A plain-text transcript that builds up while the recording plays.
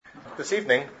This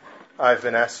evening, I've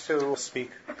been asked to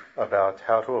speak about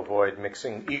how to avoid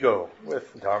mixing ego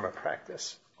with Dharma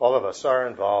practice. All of us are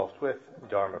involved with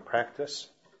Dharma practice,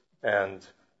 and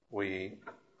we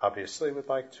obviously would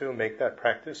like to make that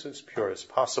practice as pure as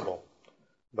possible.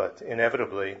 But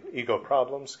inevitably, ego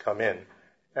problems come in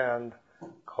and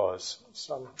cause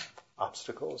some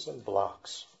obstacles and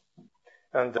blocks.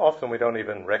 And often we don't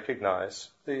even recognize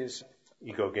these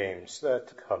ego games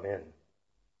that come in.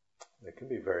 They can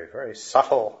be very, very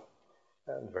subtle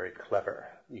and very clever.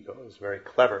 Ego is very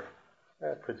clever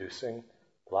at producing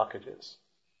blockages.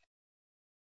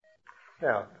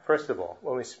 Now, first of all,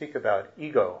 when we speak about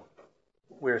ego,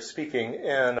 we're speaking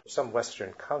in some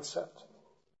Western concept.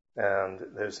 And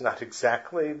there's not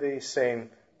exactly the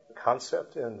same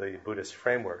concept in the Buddhist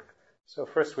framework. So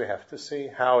first we have to see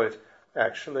how it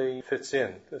actually fits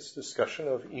in, this discussion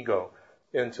of ego,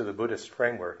 into the Buddhist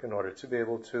framework in order to be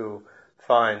able to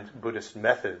find Buddhist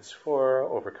methods for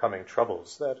overcoming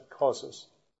troubles that it causes.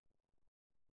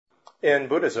 In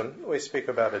Buddhism, we speak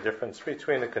about a difference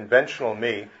between the conventional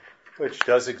me, which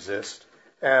does exist,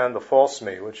 and the false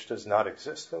me, which does not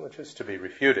exist, and which is to be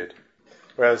refuted.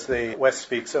 Whereas the West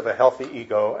speaks of a healthy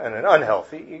ego and an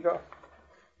unhealthy ego.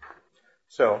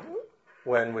 So,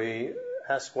 when we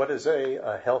ask what is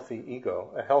a healthy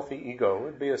ego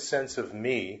would be a sense of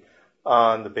me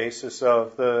on the basis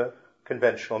of the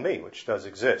conventional me, which does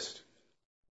exist.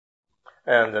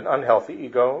 And an unhealthy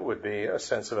ego would be a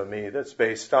sense of a me that's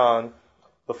based on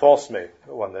the false me,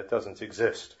 the one that doesn't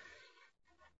exist.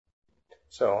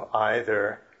 So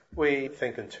either we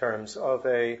think in terms of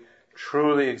a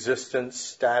truly existent,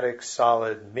 static,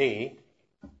 solid me,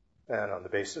 and on the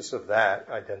basis of that,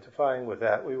 identifying with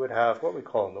that, we would have what we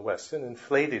call in the West an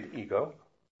inflated ego,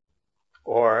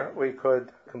 or we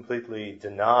could completely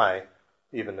deny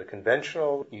even the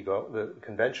conventional ego, the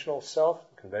conventional self,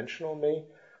 the conventional me,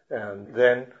 and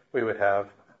then we would have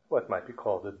what might be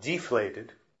called a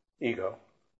deflated ego,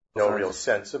 no real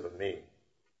sense of a me.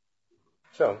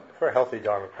 So, for a healthy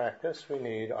Dharma practice, we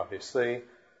need, obviously,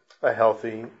 a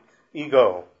healthy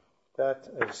ego. That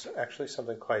is actually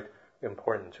something quite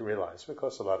important to realize,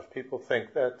 because a lot of people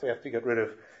think that they have to get rid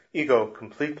of ego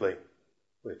completely,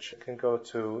 which can go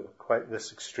to quite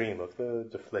this extreme of the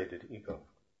deflated ego.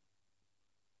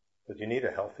 But you need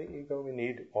a healthy ego.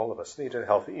 All of us need a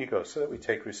healthy ego so that we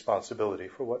take responsibility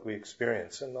for what we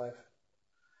experience in life.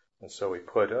 And so we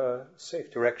put a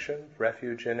safe direction,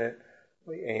 refuge in it.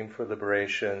 We aim for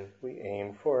liberation. We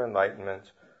aim for enlightenment.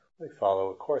 We follow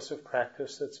a course of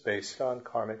practice that's based on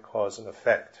karmic cause and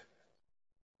effect.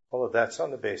 All of that's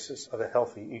on the basis of a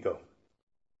healthy ego.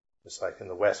 Just like in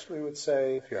the West, we would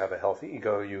say, if you have a healthy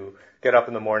ego, you get up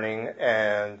in the morning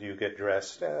and you get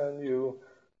dressed and you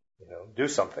do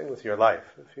something with your life.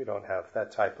 If you don't have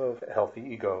that type of healthy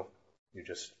ego, you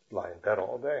just lie in bed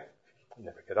all day and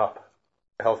never get up.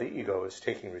 A healthy ego is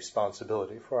taking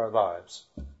responsibility for our lives,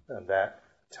 and that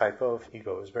type of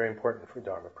ego is very important for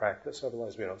Dharma practice,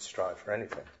 otherwise we don't strive for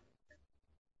anything.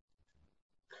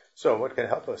 So what can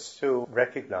help us to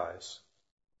recognize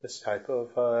this type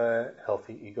of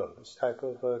healthy ego, this type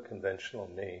of conventional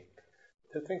me?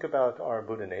 To think about our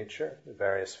Buddha nature, the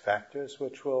various factors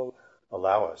which will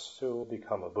allow us to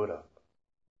become a Buddha.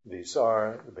 These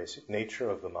are the basic nature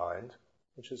of the mind,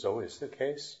 which is always the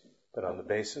case, but on the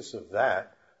basis of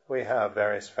that, we have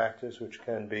various factors which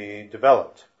can be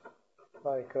developed,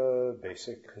 like a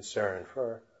basic concern,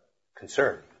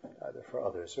 either for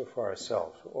others or for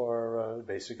ourselves, or a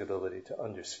basic ability to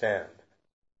understand.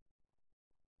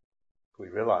 We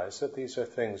realize that these are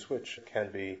things which can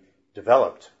be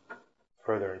developed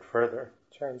further and further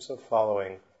in terms of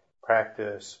following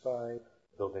practice by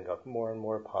building up more and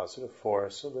more positive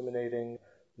force, eliminating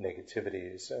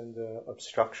negativities and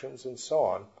obstructions and so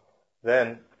on,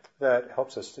 then that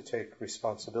helps us to take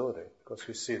responsibility, because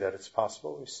we see that it's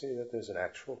possible. We see that there's an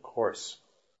actual course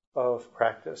of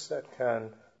practice that can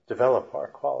develop our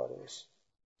qualities.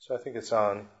 So I think it's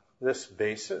on this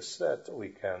basis that we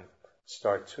can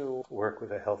start to work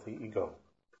with a healthy ego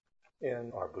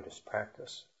in our Buddhist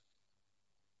practice.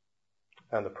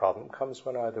 And the problem comes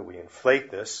when either we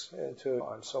inflate this into,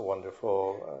 I'm so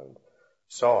wonderful, and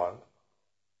so on,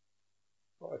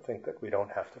 or think that we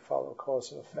don't have to follow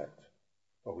cause and effect,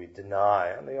 or we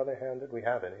deny, on the other hand, that we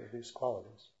have any of these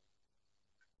qualities.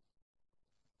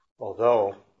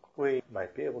 Although we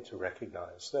might be able to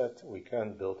recognize that we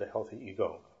can build a healthy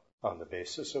ego on the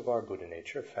basis of our Buddha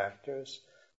nature factors,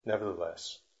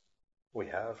 nevertheless, we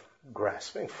have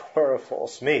grasping for a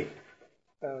false me.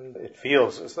 And it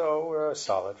feels as though we're a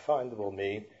solid, findable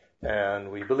me,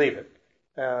 and we believe it,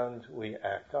 and we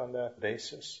act on that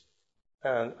basis.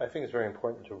 And I think it's very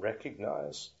important to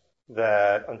recognize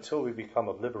that until we become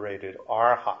a liberated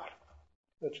arhat,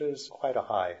 which is quite a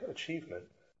high achievement,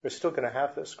 we're still going to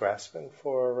have this grasping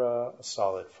for a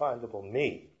solid, findable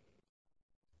me.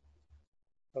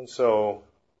 And so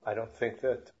I don't think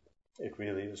that it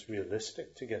really is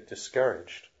realistic to get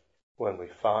discouraged when we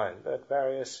find that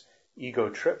various ego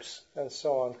trips and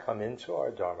so on come into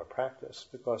our Dharma practice,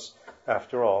 because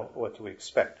after all, what do we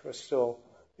expect? We're still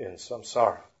in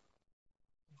samsara.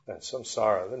 And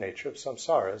samsara, the nature of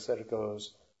samsara is that it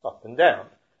goes up and down.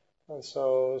 And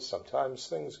so sometimes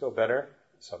things go better,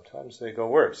 sometimes they go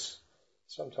worse.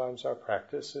 Sometimes our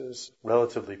practice is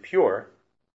relatively pure,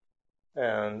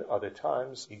 and other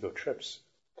times ego trips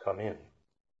come in.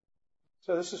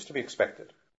 So this is to be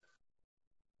expected.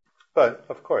 But,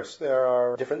 of course, there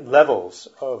are different levels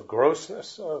of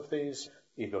grossness of these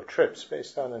ego trips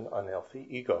based on an unhealthy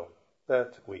ego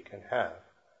that we can have.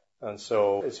 And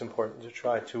so it's important to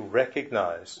try to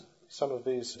recognize some of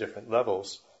these different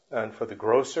levels. And for the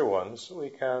grosser ones, we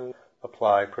can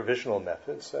apply provisional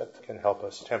methods that can help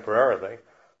us temporarily.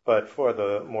 But for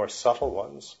the more subtle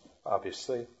ones,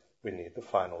 obviously, we need the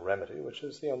final remedy, which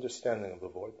is the understanding of the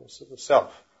voidness of the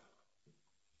self.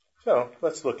 So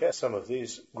let's look at some of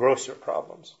these grosser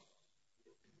problems.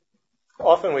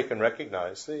 Often we can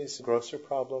recognize these grosser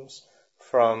problems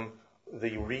from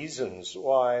the reasons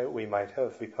why we might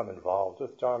have become involved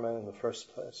with Dharma in the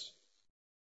first place.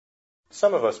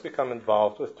 Some of us become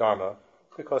involved with Dharma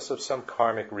because of some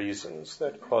karmic reasons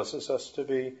that causes us to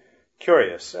be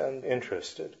curious and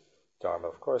interested. Dharma,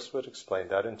 of course, would explain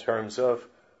that in terms of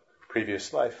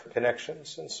previous life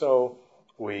connections. And so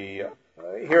we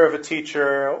hear of a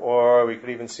teacher, or we could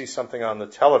even see something on the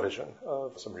television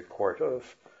of some report of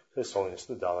His Holiness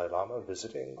the Dalai Lama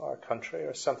visiting our country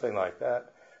or something like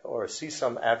that, or see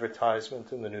some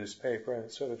advertisement in the newspaper, and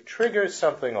it sort of triggers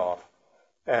something off,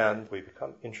 and we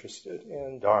become interested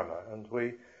in Dharma, and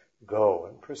we go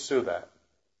and pursue that.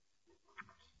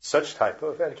 Such type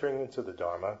of entering into the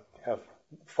Dharma have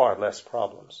far less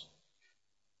problems.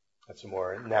 That's a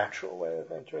more natural way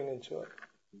of entering into it.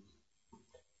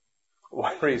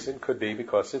 One reason could be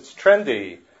because it's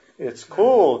trendy. It's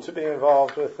cool to be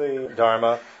involved with the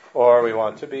Dharma, or we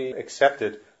want to be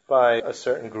accepted by a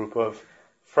certain group of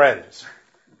friends.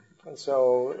 And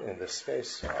so in this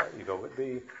case, our ego would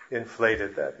be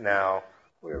inflated that now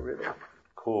we're really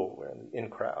cool, we're in the in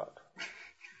crowd.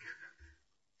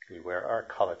 We wear our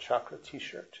Kala Chakra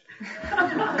t-shirt.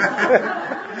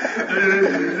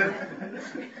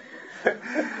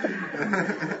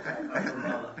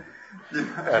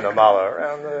 And a mala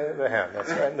around the hand, that's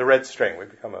right. And the red string, we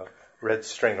become a red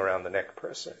string around the neck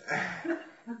person.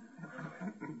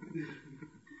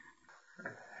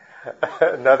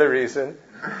 Another reason,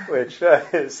 which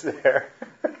is there,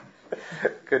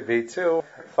 could be to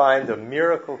find a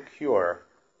miracle cure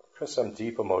for some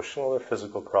deep emotional or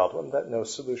physical problem that no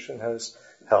solution has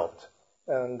helped.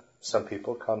 And some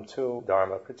people come to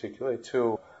Dharma, particularly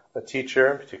to a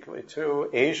teacher, particularly to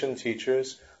Asian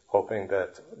teachers, hoping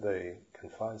that they can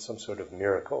find some sort of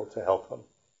miracle to help them.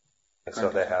 And so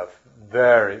they have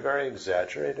very, very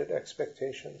exaggerated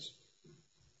expectations.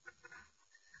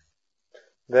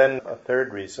 Then a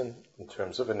third reason, in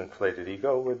terms of an inflated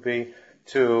ego, would be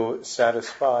to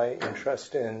satisfy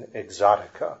interest in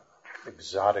exotica,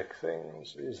 exotic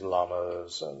things, these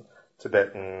lamas and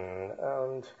Tibetan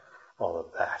and all of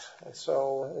that. And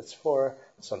so it's for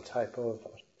some type of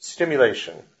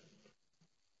stimulation,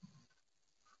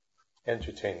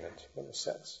 entertainment in a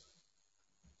sense.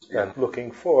 And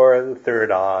looking for the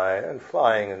third eye and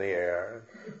flying in the air,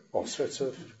 and all sorts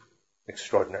of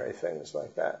extraordinary things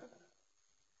like that.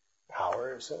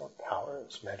 Powers,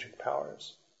 magic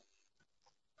powers.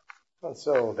 And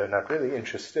so they're not really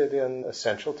interested in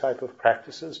essential type of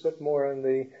practices, but more in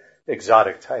the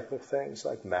exotic type of things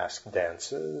like masked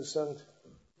dances and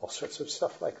all sorts of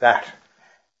stuff like that.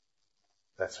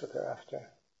 That's what they're after.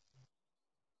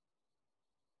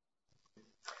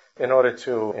 In order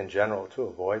to, in general, to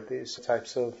avoid these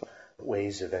types of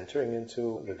ways of entering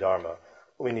into the Dharma,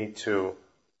 we need to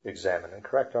examine and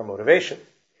correct our motivation.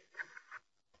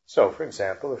 So, for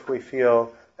example, if we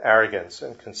feel arrogance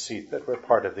and conceit that we're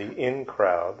part of the in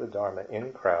crowd, the Dharma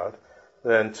in crowd,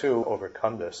 then to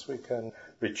overcome this, we can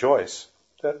rejoice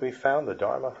that we found the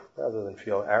Dharma rather than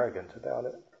feel arrogant about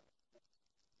it.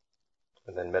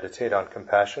 And then meditate on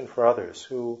compassion for others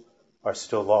who are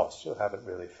still lost, who haven't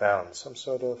really found some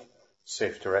sort of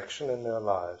safe direction in their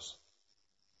lives.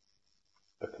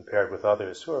 But compared with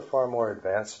others who are far more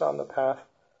advanced on the path,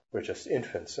 we're just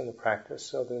infants in the practice,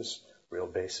 so there's real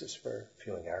basis for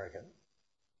feeling arrogant.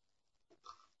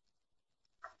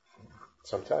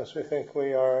 Sometimes we think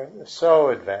we are so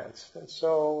advanced and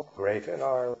so great in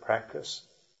our practice,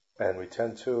 and we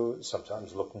tend to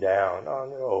sometimes look down on,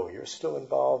 you're still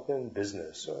involved in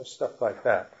business or stuff like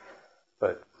that.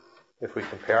 But if we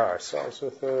compare ourselves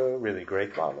with the really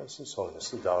great lamas, His Holiness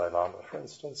the Dalai Lama, for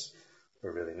instance,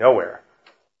 we're really nowhere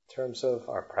in terms of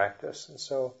our practice, and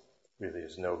so really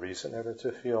is no reason ever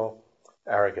to feel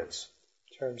arrogance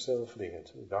in terms of being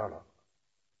into the Dharma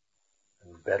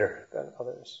and better than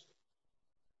others.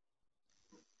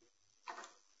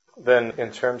 Then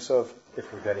in terms of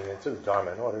if we're getting into the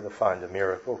Dharma in order to find a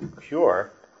miracle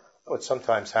cure, what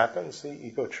sometimes happens, the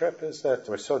ego trip, is that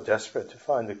we're so desperate to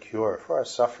find a cure for our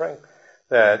suffering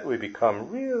that we become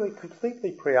really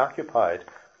completely preoccupied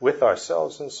with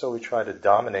ourselves, and so we try to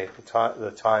dominate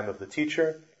the time of the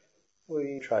teacher.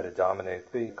 We try to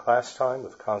dominate the class time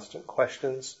with constant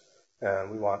questions,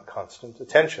 and we want constant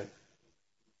attention.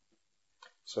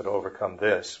 So to overcome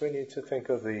this, we need to think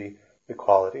of the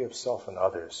equality of self and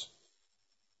others.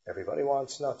 Everybody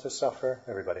wants not to suffer.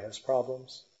 Everybody has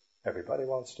problems. Everybody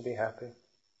wants to be happy.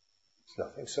 There's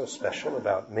nothing so special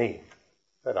about me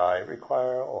that I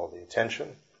require all the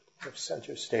attention of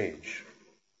center stage.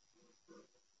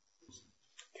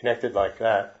 Connected like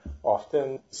that,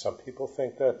 often some people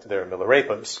think that they're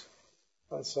Milarepas,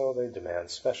 and so they demand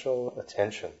special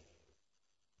attention.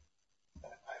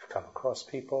 I've come across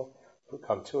people who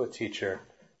come to a teacher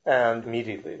and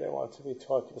immediately they want to be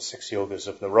taught the 6 yogas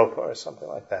of Naropa or something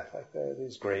like that. Like they're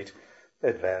these great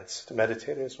advanced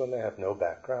meditators when they have no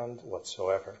background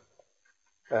whatsoever.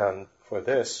 And for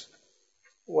this,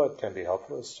 what can be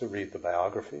helpful is to read the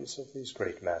biographies of these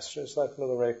great masters like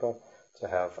Milarepa, to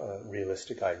have a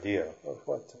realistic idea of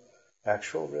what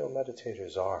actual real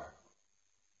meditators are.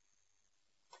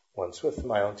 Once with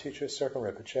my own teacher, Serkan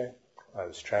Rinpoche, I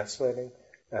was translating,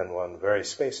 and one very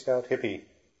spaced-out hippie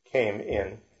came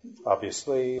in,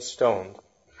 obviously stoned,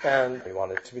 and he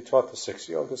wanted to be taught the 6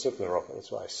 yogas of Naropa.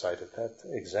 That's why I cited that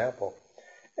example.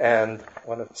 And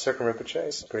one of Serkan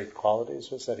Rinpoche's great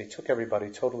qualities was that he took everybody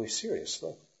totally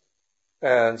seriously.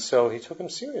 And so he took him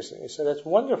seriously. He said, that's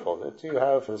wonderful that you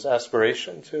have this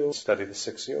aspiration to study the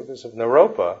 6 yogas of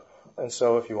Naropa. And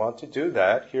so if you want to do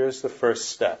that, here's the first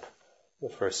step. The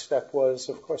first step was,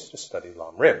 of course, to study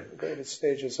Lam Rim, the greatest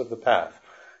stages of the path.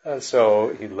 And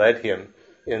so he led him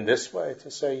in this way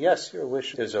to say, yes, your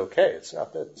wish is okay. It's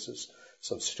not that this is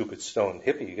some stupid stoned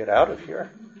hippie, get out of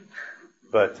here.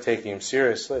 But taking him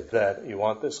seriously, that you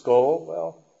want this goal,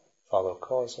 well, follow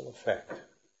cause and effect.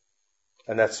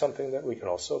 And that's something that we can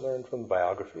also learn from the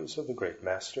biographies of the great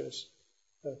masters,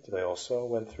 that they also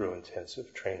went through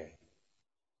intensive training.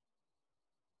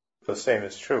 The same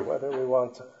is true whether we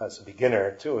want, as a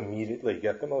beginner, to immediately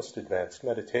get the most advanced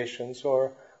meditations,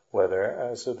 or whether,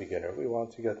 as a beginner, we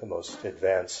want to get the most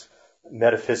advanced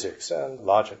metaphysics and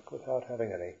logic without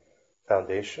having any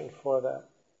foundation for that.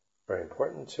 Very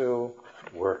important to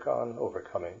work on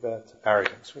overcoming that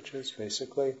arrogance, which is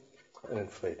basically an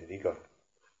inflated ego.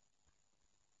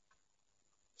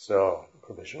 So,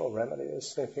 provisional remedy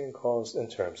is thinking in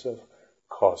terms of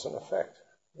cause and effect.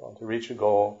 You want to reach a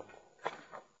goal,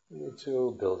 you need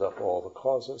to build up all the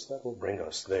causes that will bring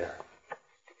us there.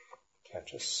 You can't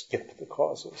just skip the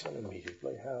causes and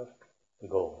immediately have the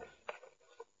goal.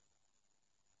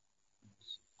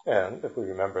 And if we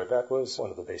remember, that was one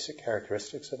of the basic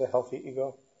characteristics of a healthy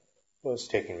ego, was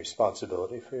taking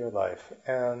responsibility for your life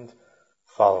and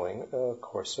following a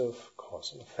course of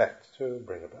cause and effect to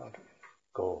bring about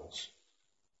goals.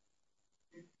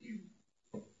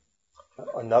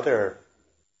 Another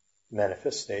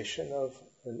manifestation of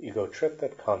an ego trip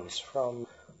that comes from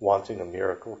wanting a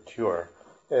miracle cure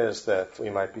is that we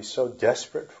might be so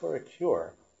desperate for a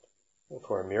cure,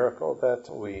 for a miracle, that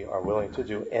we are willing to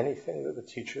do anything that the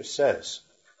teacher says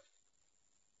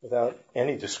without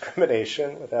any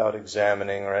discrimination, without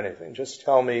examining or anything. Just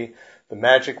tell me the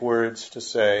magic words to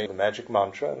say, the magic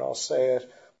mantra, and I'll say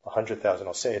it 100,000,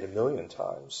 I'll say it 1,000,000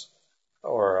 times,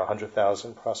 or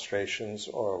 100,000 prostrations,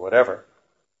 or whatever.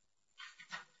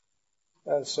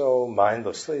 And so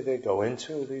mindlessly they go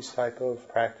into these type of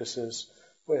practices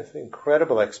with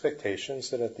incredible expectations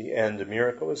that at the end a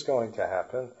miracle is going to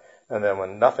happen, and then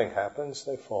when nothing happens,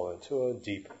 they fall into a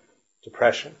deep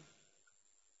depression.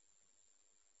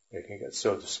 They can get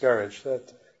so discouraged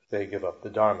that they give up the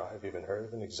Dharma. I've even heard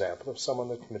of an example of someone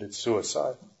that committed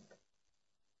suicide.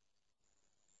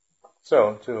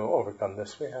 So, to overcome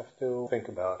this, we have to think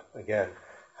about, again,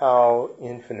 how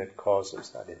infinite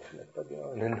causes, not infinite, but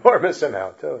an enormous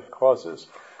amount of causes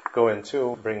go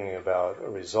into bringing about a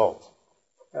result.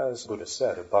 As Buddha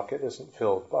said, a bucket isn't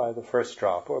filled by the first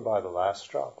drop or by the last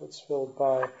drop. It's filled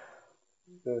by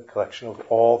the collection of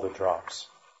all the drops.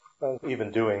 And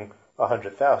even doing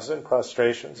 100,000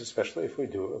 prostrations, especially if we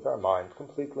do it with our mind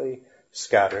completely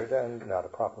scattered and not a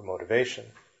proper motivation,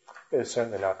 is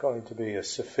certainly not going to be a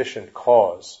sufficient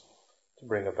cause to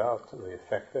bring about the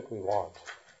effect that we want.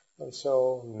 And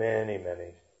so many,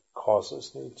 many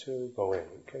causes need to go in.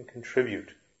 We can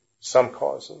contribute some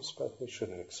causes, but we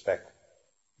shouldn't expect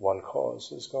one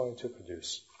cause is going to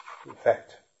produce the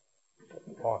effect that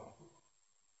we want.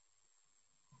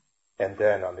 And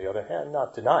then, on the other hand,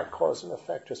 not deny cause and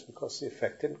effect just because the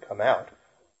effect didn't come out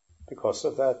because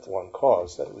of that one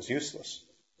cause, that it was useless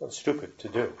or stupid to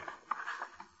do.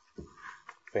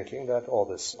 Thinking that all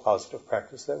this positive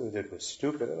practice that we did was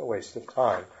stupid and a waste of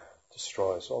time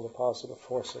destroys all the positive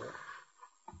force of it.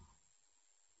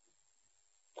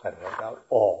 I don't know about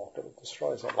all, but it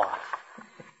destroys a lot.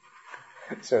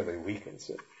 It certainly weakens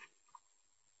it.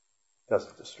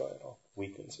 Doesn't destroy it all,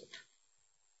 weakens it.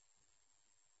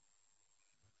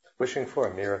 Wishing for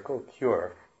a miracle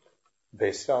cure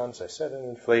based on, as I said, an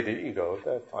inflated ego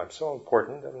that I'm so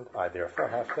important and I therefore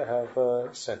have to have a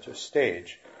center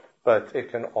stage. But it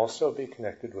can also be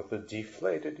connected with a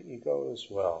deflated ego as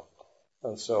well.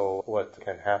 And so what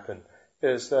can happen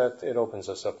is that it opens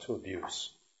us up to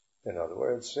abuse. In other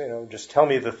words, just tell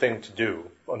me the thing to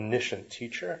do, omniscient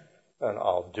teacher, and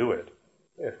I'll do it.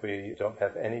 If we don't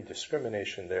have any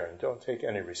discrimination there and don't take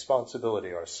any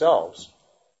responsibility ourselves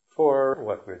for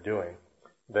what we're doing,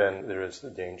 then there is the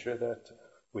danger that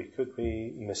we could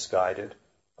be misguided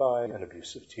by an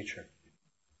abusive teacher.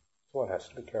 One has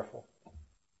to be careful.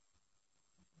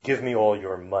 Give me all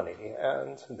your money,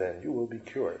 and then you will be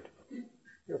cured.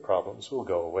 Your problems will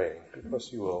go away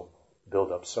because you will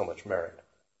build up so much merit.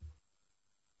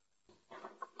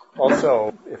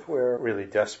 Also, if we're really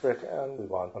desperate and we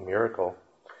want a miracle,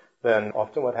 then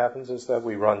often what happens is that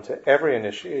we run to every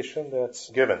initiation that's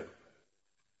given.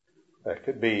 That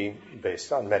could be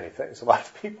based on many things. A lot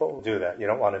of people do that. You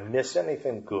don't want to miss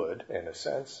anything good, in a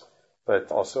sense,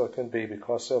 but also it can be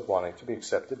because of wanting to be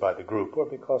accepted by the group or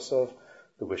because of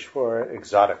the wish for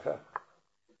exotica.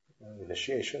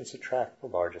 Initiations attract the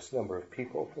largest number of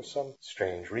people for some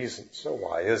strange reason. So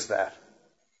why is that?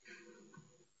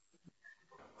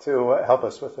 To help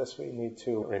us with this, we need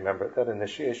to remember that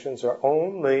initiations are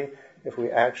only if we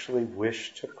actually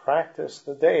wish to practice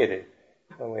the deity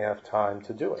and we have time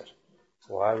to do it.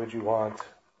 So why would you want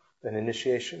an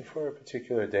initiation for a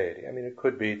particular deity? I mean, it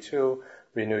could be to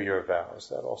renew your vows.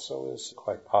 That also is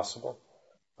quite possible.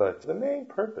 But the main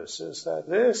purpose is that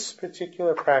this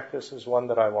particular practice is one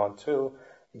that I want to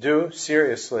do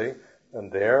seriously,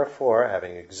 and therefore,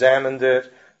 having examined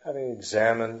it, having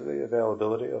examined the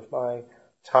availability of my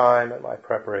time and my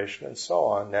preparation and so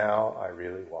on, now I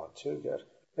really want to get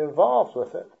involved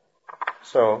with it.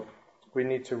 So we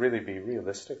need to really be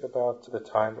realistic about the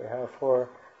time we have for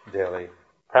daily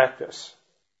practice.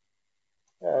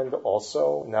 And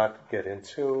also not get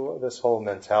into this whole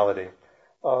mentality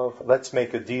of let's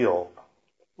make a deal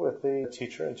with the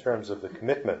teacher in terms of the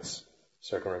commitments.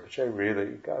 Circum Rinpoche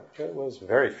really was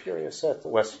very furious at the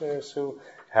Westerners who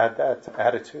had that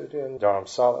attitude in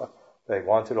Dharamsala. They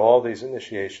wanted all these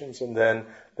initiations and then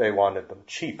they wanted them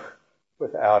cheap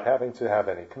without having to have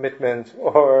any commitment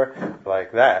or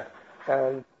like that.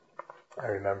 And I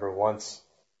remember once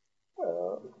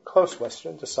a close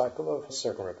Western disciple of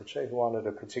Circum Rinpoche who wanted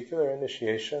a particular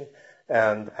initiation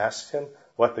and asked him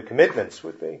what the commitments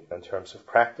would be in terms of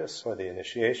practice for the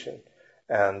initiation.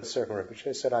 And Circum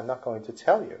Rinpoche said, I'm not going to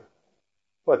tell you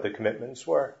what the commitments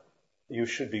were. You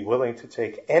should be willing to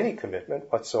take any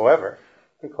commitment whatsoever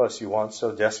because you want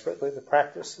so desperately to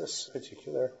practice this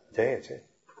particular deity.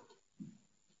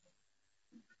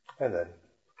 And then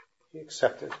he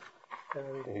accepted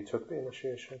and he took the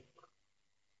initiation.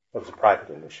 It was a private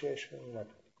initiation.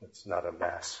 It's not a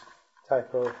mass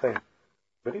type of thing.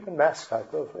 But even mass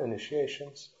type of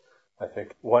initiations, I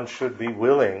think one should be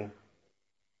willing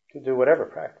to do whatever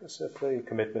practice. If the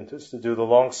commitment is to do the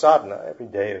long sadhana every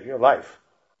day of your life,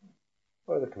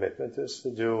 or the commitment is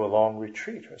to do a long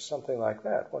retreat or something like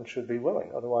that, one should be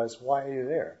willing. Otherwise, why are you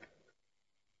there?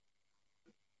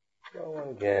 So one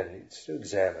again needs to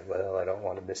examine, well, I don't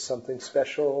want to miss something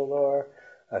special, or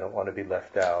I don't want to be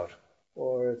left out,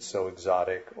 or it's so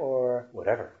exotic, or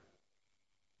whatever.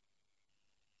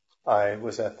 I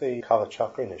was at the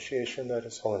Kalachakra initiation that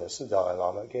His Holiness the Dalai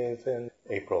Lama gave in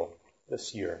April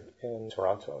this year in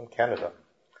Toronto, in Canada.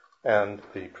 And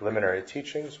the preliminary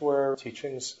teachings were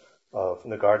teachings of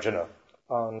Nagarjuna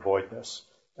on voidness.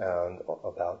 And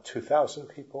about 2,000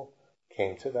 people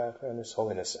came to that, and His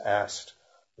Holiness asked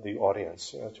the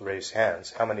audience to raise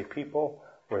hands. How many people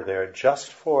were there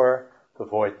just for the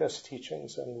voidness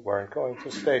teachings and weren't going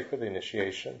to stay for the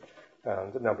initiation.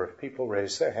 And a number of people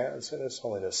raised their hands, and His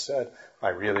Holiness said, I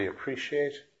really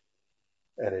appreciate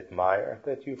and admire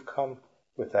that you've come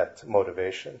with that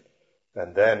motivation.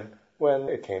 And then, when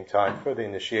it came time for the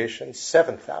initiation,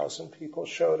 7,000 people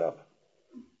showed up.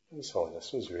 His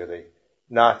Holiness was really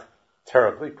not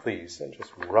terribly pleased and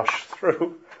just rushed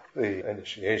through the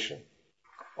initiation.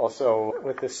 Also,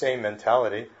 with the same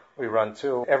mentality, we run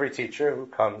to every teacher who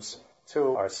comes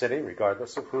to our city,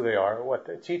 regardless of who they are or what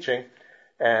they're teaching,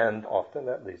 and often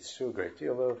that leads to a great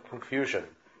deal of confusion.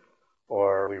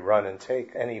 Or we run and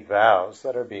take any vows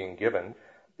that are being given,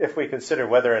 if we consider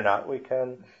whether or not we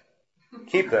can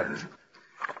keep them.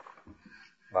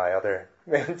 My other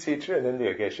main teacher in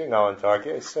India, Geshe Ngawan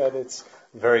Tarke, said it's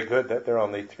very good that there are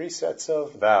only 3 sets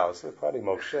of vows, the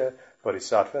Pratimoksha,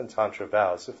 Bodhisattva, and Tantra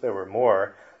vows. If there were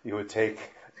more, you would take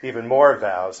even more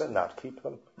vows and not keep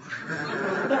them.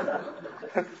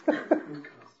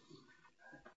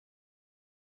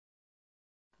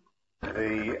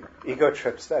 The ego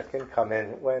trips that can come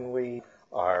in when we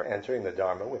are entering the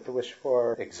Dharma with the wish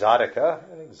for exotica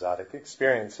and exotic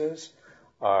experiences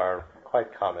are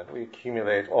quite common. We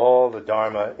accumulate all the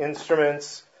Dharma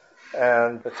instruments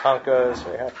and the tankas.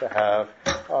 We have to have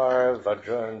our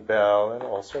vajra and bell and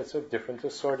all sorts of different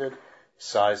assorted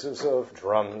sizes of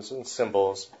drums and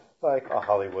cymbals, like a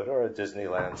Hollywood or a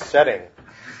Disneyland setting.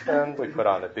 And we put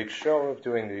on a big show of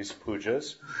doing these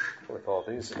pujas with all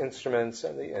these instruments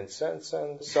and the incense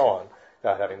and so on,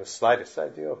 without having the slightest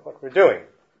idea of what we're doing.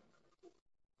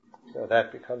 So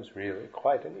that becomes really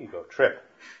quite an ego trip.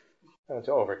 And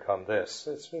to overcome this,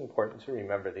 it's important to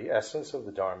remember the essence of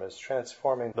the Dharma is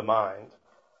transforming the mind,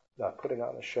 not putting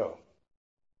on a show.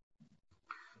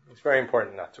 It's very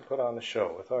important not to put on a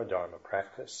show with our Dharma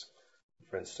practice.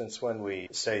 For instance, when we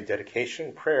say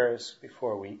dedication prayers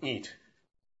before we eat,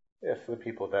 if the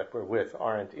people that we're with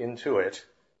aren't into it,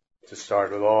 to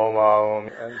start with Om Om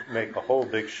and make a whole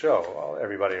big show while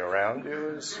everybody around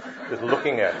you is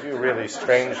looking at you really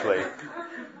strangely,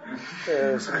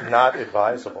 is not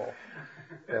advisable.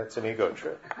 It's an ego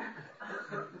trip.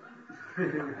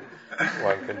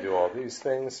 One can do all these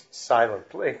things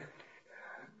silently.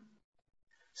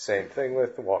 Same thing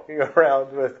with walking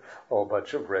around with a whole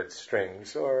bunch of red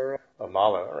strings or a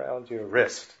mala around your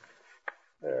wrist.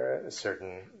 There are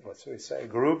certain,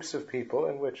 groups of people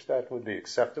in which that would be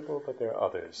acceptable, but there are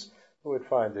others who would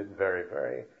find it very,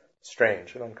 very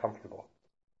strange and uncomfortable.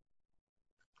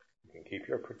 You can keep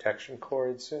your protection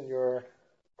cords in your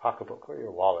pocketbook or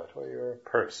your wallet or your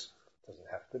purse. It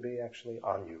doesn't have to be actually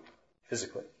on you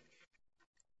physically.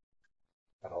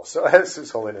 And also, as His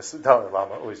Holiness the Dalai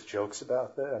Lama always jokes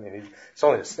about that, His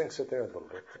Holiness thinks that they're a little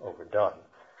bit overdone.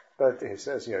 But he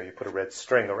says, you put a red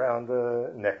string around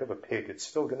the neck of a pig, it's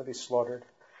still going to be slaughtered.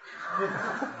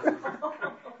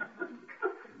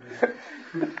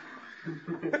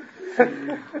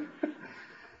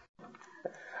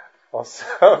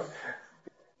 Also,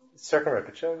 Circum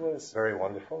Rinpoche was very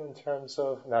wonderful in terms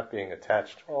of not being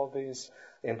attached to all these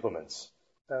implements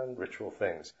and ritual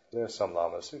things. There are some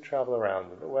lamas who travel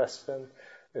around in the West, and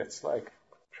it's like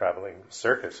traveling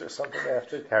circus or something. They have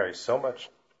to carry so much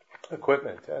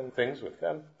equipment and things with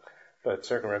them. But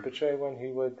Circum Rinpoche, when he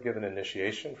would give an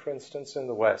initiation, for instance, in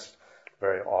the West,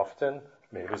 very often,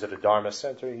 he was at a Dharma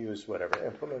center, he used whatever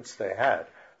implements they had.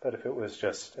 But if it was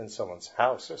just in someone's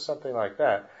house or something like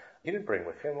that, he didn't bring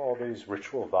with him all these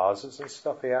ritual vases and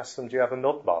stuff. He asked them, do you have a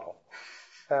milk bottle?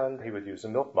 And he would use a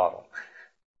milk bottle.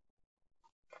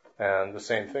 And the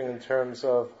same thing in terms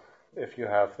of if you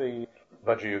have the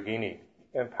Vajrayogini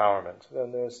empowerment,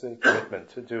 then there's the commitment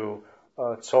to do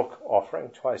a tzok offering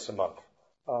twice a month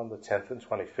on the 10th and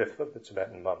 25th of the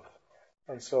Tibetan month.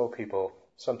 And so people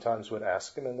sometimes would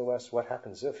ask him in the West, what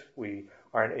happens if we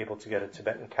aren't able to get a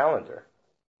Tibetan calendar?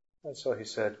 And so he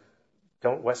said,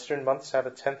 don't Western months have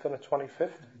a 10th and a 25th?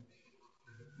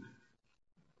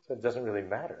 So it doesn't really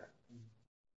matter.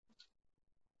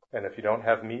 And if you don't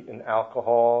have meat and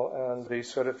alcohol and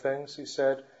these sort of things, he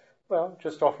said, well,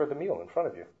 just offer the meal in front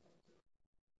of you.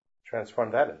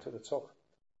 Transform that into the tzok.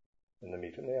 And the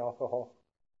meat and the alcohol.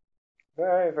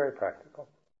 Very, very practical.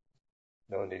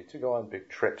 No need to go on big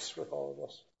trips with all of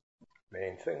us.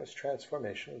 Main thing is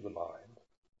transformation of the mind.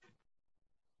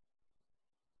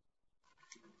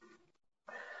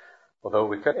 Although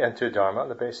we can enter Dharma on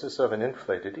the basis of an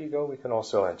inflated ego, we can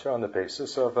also enter on the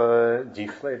basis of a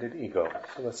deflated ego.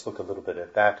 So let's look a little bit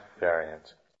at that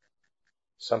variant.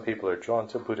 Some people are drawn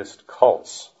to Buddhist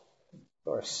cults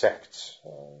or sects,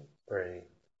 very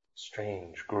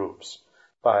strange groups,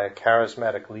 by a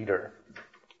charismatic leader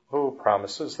who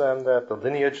promises them that the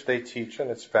lineage they teach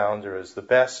and its founder is the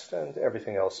best and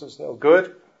everything else is no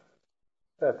good,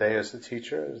 that they as the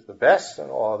teacher is the best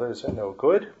and all others are no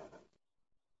good,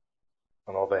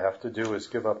 and all they have to do is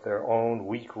give up their own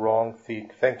weak, wrong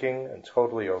thinking and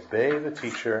totally obey the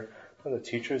teacher and the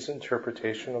teacher's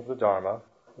interpretation of the Dharma,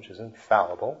 which is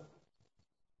infallible,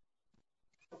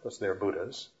 because they're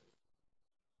Buddhas,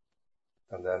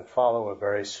 and then follow a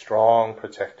very strong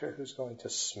protector who's going to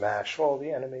smash all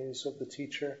the enemies of the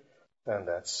teacher and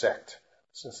that sect,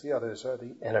 since the others are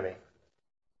the enemy.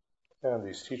 And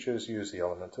these teachers use the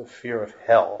element of fear of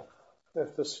hell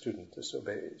if the student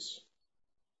disobeys.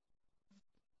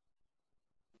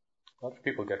 A lot of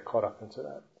people get caught up into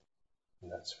that,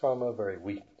 and that's from a very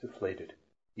weak, deflated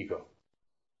ego.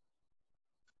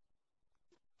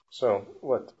 So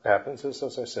what happens is,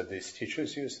 as I said, these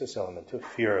teachers use this element of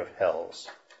fear of hells,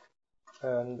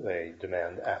 and they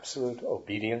demand absolute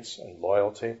obedience and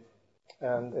loyalty,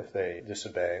 and if they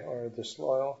disobey or are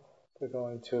disloyal, they're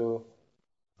going to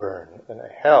burn in a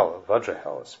hell, a Vajra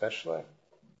hell especially.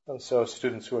 And so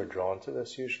students who are drawn to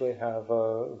this usually have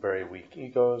very weak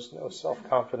egos, no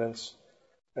self-confidence,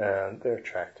 and they're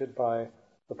attracted by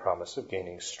the promise of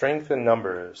gaining strength in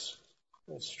numbers,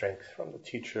 and strength from the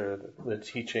teacher, the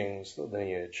teachings, the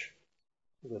lineage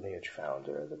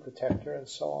founder, the protector, and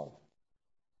so on.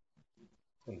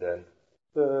 And then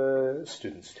the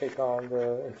students take on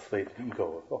the inflated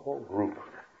ego of the whole group.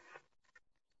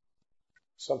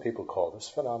 Some people call this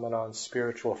phenomenon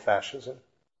spiritual fascism.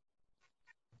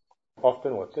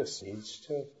 Often what this leads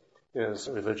to is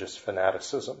religious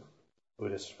fanaticism,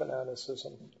 Buddhist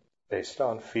fanaticism, based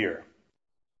on fear.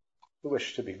 The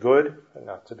wish to be good and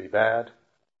not to be bad,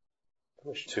 the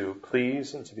wish to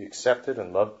please and to be accepted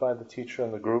and loved by the teacher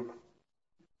and the group,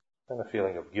 and a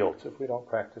feeling of guilt if we don't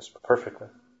practice perfectly.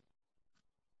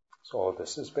 So all of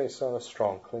this is based on a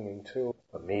strong clinging to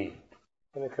a me,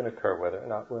 and it can occur whether or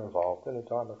not we're involved in a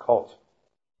Dharma cult.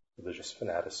 Religious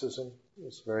fanaticism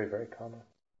is very, very common.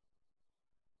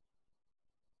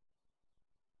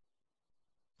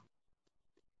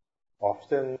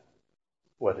 Often,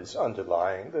 what is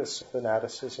underlying this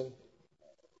fanaticism,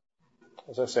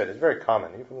 as I said, is very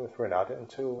common, even if we're not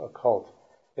into a cult,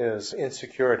 is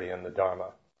insecurity in the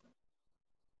Dharma.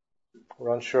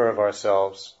 We're unsure of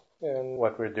ourselves in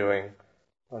what we're doing,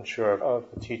 unsure of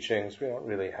the teachings. We don't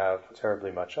really have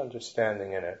terribly much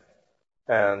understanding in it.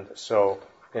 And so,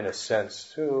 in a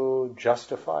sense, to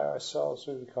justify ourselves,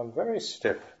 we become very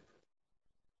stiff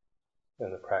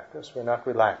in the practice. We're not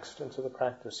relaxed into the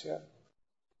practice yet.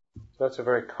 So that's a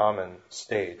very common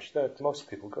stage that most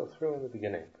people go through in the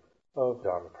beginning of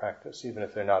Dharma practice, even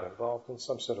if they're not involved in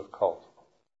some sort of cult.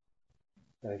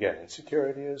 And again,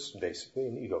 insecurity is basically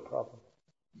an ego problem.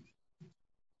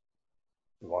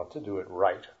 We want to do it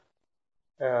right.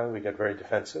 And we get very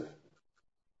defensive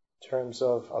in terms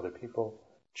of other people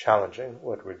challenging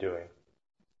what we're doing,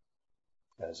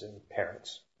 as in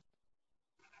parents,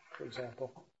 for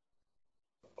example.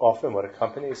 Often what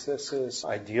accompanies this is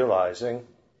idealizing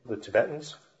the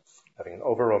Tibetans, having an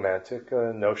over-romantic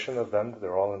notion of them, that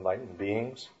they're all enlightened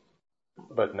beings,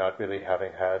 but not really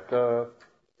having had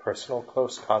personal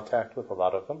close contact with a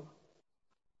lot of them.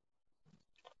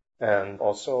 And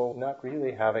also not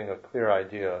really having a clear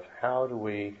idea of how do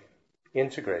we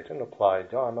integrate and apply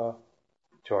Dharma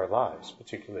to our lives,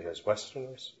 particularly as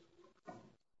Westerners.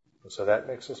 And so that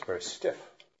makes us very stiff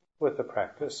with the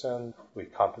practice, and we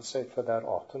compensate for that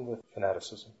often with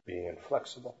fanaticism, being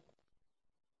inflexible.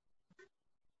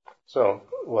 So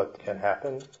what can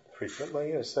happen frequently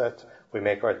is that we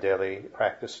make our daily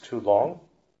practice too long,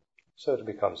 so it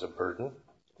becomes a burden.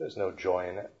 There's no joy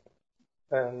in it.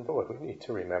 And what we need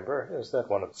to remember is that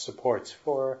one of the supports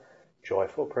for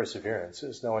joyful perseverance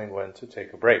is knowing when to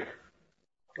take a break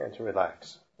and to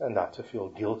relax and not to feel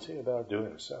guilty about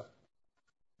doing so.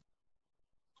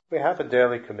 We have a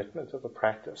daily commitment of the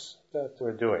practice that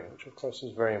we're doing, which of course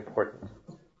is very important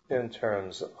in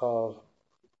terms of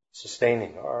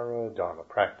sustaining our Dharma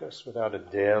practice. Without a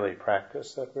daily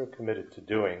practice that we're committed to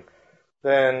doing,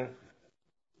 then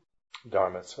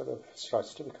Dharma sort of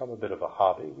starts to become a bit of a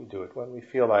hobby. We do it when we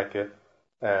feel like it,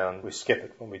 and we skip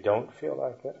it when we don't feel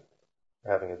like it.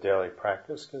 Having a daily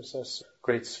practice gives us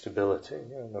great stability.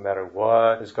 No matter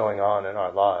what is going on in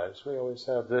our lives, we always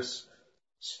have this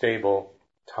stable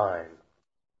time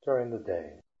during the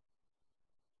day.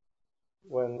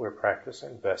 When we're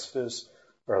practicing, best is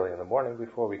early in the morning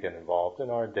before we get involved in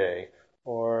our day,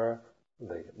 or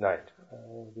late at night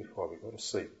before we go to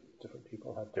sleep. Different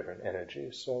people have different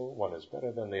energies, so one is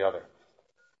better than the other.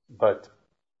 But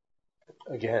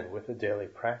again, with a daily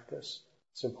practice,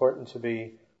 it's important to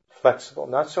be flexible.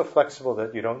 Not so flexible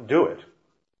that you don't do it.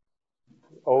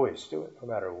 Always do it, no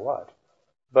matter what.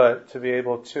 But to be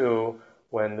able to,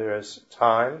 when there's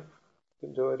time, you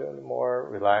can do it in a more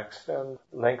relaxed and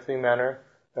lengthy manner.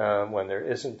 When there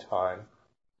isn't time,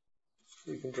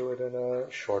 you can do it in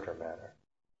a shorter manner,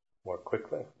 more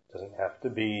quickly. It doesn't have to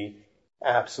be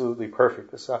absolutely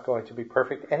perfect. It's not going to be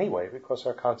perfect anyway, because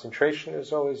our concentration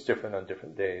is always different on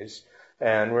different days,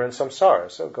 and we're in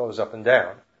samsara, so it goes up and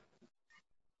down.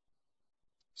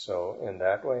 So in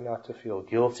that way, not to feel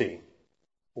guilty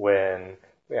when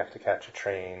we have to catch a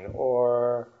train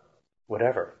or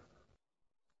whatever,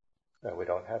 and we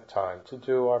don't have time to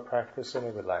do our practice in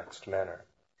a relaxed manner.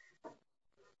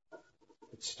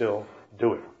 But still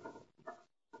do it.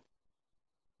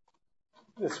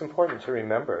 It's important to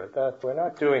remember that we're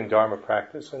not doing Dharma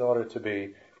practice in order to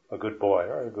be a good boy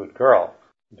or a good girl.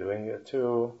 We're doing it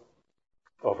to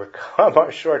overcome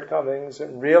our shortcomings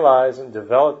and realize and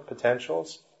develop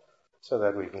potentials so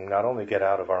that we can not only get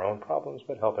out of our own problems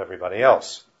but help everybody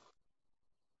else.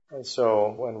 And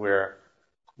so when we're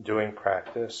doing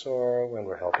practice or when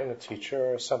we're helping a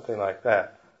teacher or something like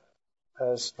that,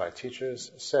 as my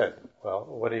teachers said, well,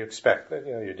 what do you expect? That,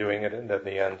 you're doing it and at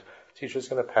the end, the teacher's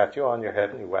going to pat you on your head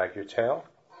and you wag your tail?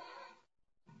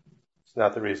 It's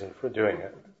not the reason for doing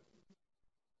it.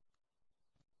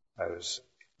 I was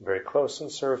very close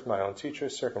and served my own teacher,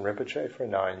 Serkan Rinpoche, for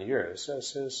 9 years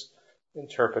as his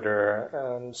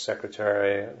interpreter and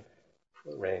secretary, and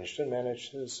arranged and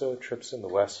managed his trips in the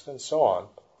West and so on.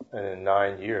 And in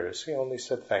 9 years, he only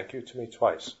said thank you to me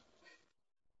twice.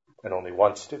 And only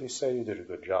once did he say, you did a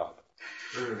good job.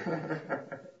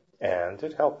 And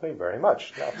it helped me very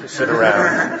much not to sit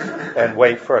around and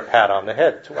wait for a pat on the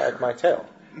head to wag my tail.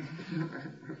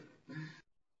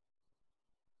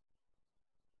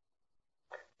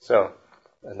 So,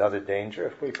 another danger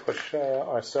if we push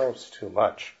ourselves too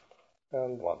much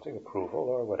and wanting approval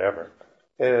or whatever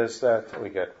is that we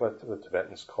get what the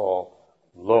Tibetans call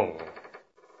lung.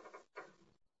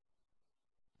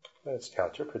 It's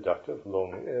counterproductive.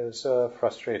 Lung is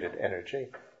frustrated energy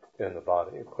in the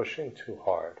body, pushing too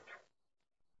hard.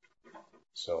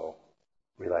 So,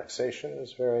 relaxation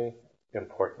is very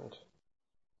important.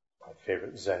 My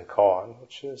favorite Zen koan,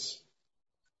 which is,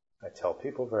 I tell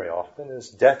people very often, is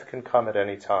death can come at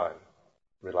any time.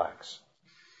 Relax.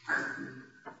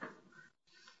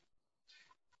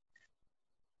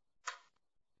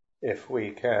 If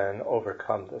we can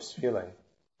overcome this feeling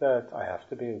that I have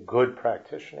to be a good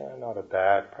practitioner, not a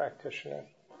bad practitioner,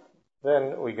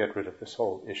 then we get rid of this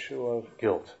whole issue of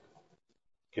guilt.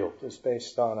 Guilt is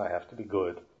based on I have to be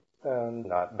good and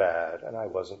not bad, and I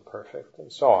wasn't perfect,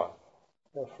 and so on.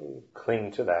 If we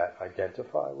cling to that,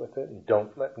 identify with it, and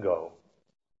don't let go,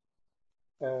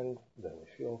 and then we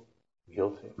feel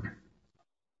guilty.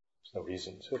 There's no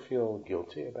reason to feel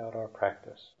guilty about our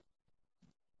practice.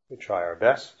 We try our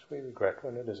best, we regret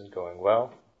when it isn't going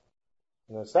well,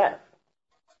 and that's that.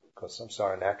 Because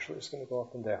samsara naturally is going to go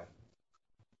up and down.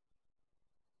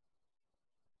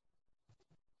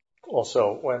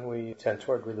 Also, when we tend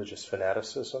toward religious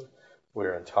fanaticism,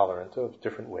 we're intolerant of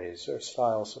different ways or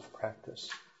styles of practice.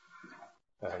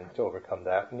 And to overcome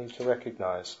that, we need to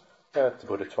recognize that the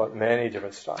Buddha taught many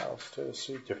different styles to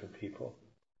suit different people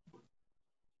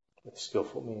with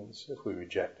skillful means. If we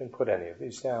reject and put any of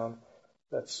these down,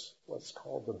 that's what's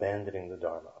called abandoning the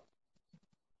Dharma,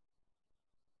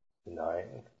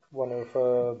 denying one of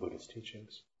Buddha's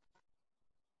teachings.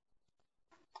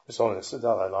 His Holiness the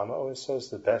Dalai Lama always says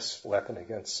the best weapon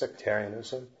against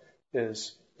sectarianism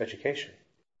is education.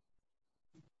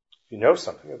 If you know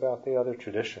something about the other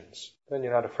traditions, then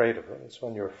you're not afraid of them. It's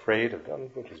when you're afraid of them,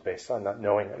 which is based on not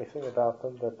knowing anything about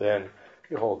them, that then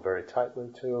you hold very tightly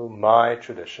to my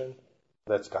tradition.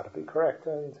 That's got to be correct,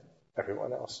 and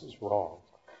everyone else is wrong.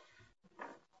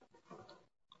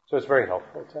 So it's very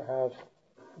helpful to have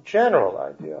a general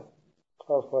idea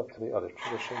of what the other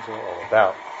traditions are all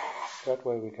about. That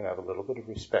way we can have a little bit of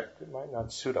respect. It might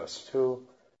not suit us to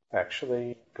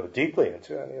actually go deeply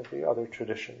into any of the other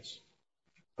traditions.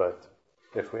 But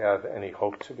if we have any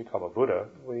hope to become a Buddha,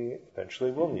 we eventually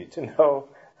will need to know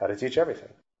how to teach everything.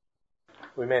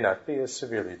 We may not be as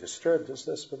severely disturbed as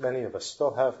this, but many of us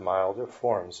still have milder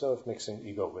forms of mixing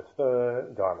ego with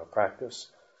the Dharma practice,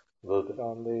 a little bit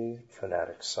on the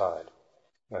fanatic side.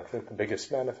 And I think the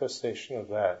biggest manifestation of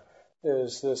that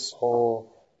is this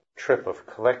whole trip of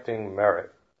collecting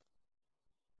merit.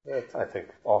 That I think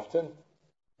often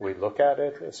we look at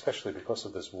it, especially because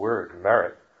of this word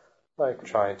merit, like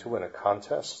trying to win a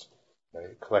contest.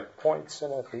 You collect points,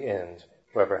 and at the end,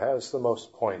 whoever has the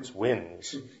most points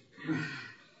wins.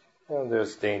 And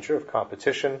there's danger of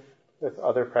competition, with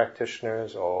other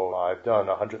practitioners. Oh, I've done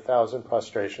 100,000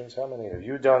 prostrations. How many have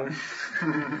you done?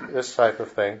 This type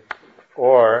of thing.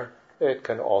 Or it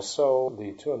can also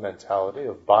lead to a mentality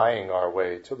of buying our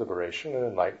way to liberation and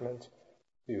enlightenment.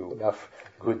 You enough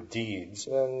good deeds,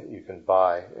 then you can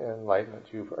buy enlightenment.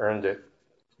 You've earned it.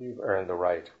 You've earned the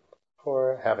right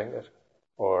for having it.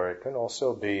 Or it can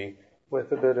also be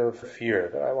with a bit of fear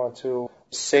that I want to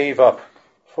save up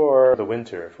for the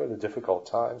winter, for the difficult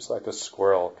times, like a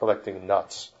squirrel collecting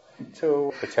nuts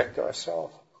to protect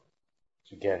ourselves.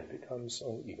 Which again becomes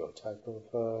an ego type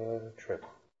of trip.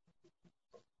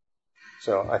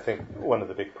 So I think one of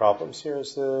the big problems here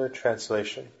is the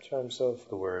translation in terms of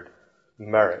the word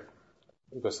merit,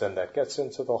 because then that gets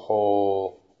into the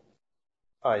whole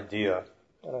idea,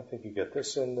 and I think you get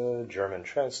this in the German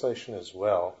translation as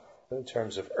well, in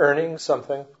terms of earning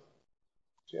something.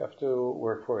 So you have to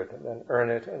work for it and then earn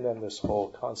it, and then this whole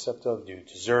concept of do you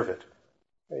deserve it,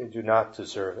 or you do not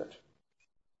deserve it.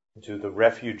 Do the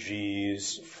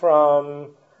refugees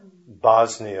from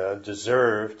Bosnia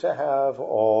deserve to have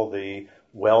all the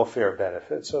welfare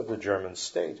benefits of the German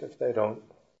state if they don't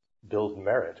build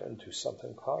merit and do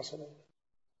something positive?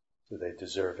 Do they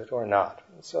deserve it or not?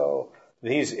 And so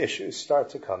these issues start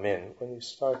to come in when you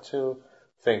start to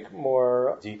think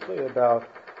more deeply about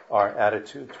our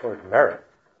attitude toward merit.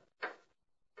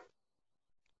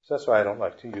 So that's why I don't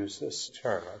like to use this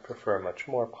term. I prefer much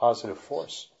more positive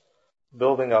force.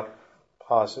 Building up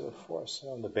positive force.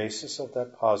 And on the basis of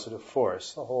that positive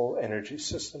force, the whole energy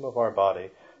system of our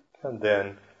body can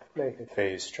then make a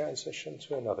phase transition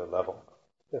to another level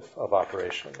of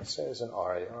operation, let's say as an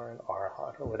Arya or an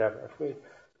Arhat or whatever, if we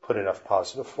put enough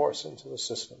positive force into the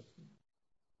system.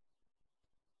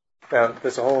 Now,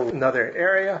 there's a whole another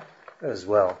area as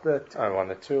well that I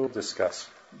wanted to discuss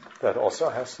that also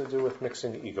has to do with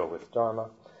mixing ego with Dharma.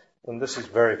 And this is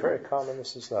very, very common.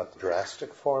 This is not the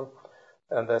drastic form.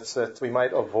 And that's that we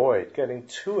might avoid getting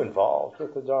too involved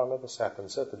with the Dharma. This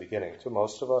happens at the beginning to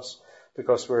most of us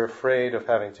because we're afraid of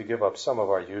having to give up some of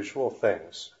our usual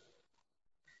things,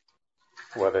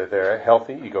 whether they're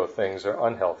healthy ego things or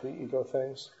unhealthy ego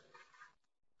things.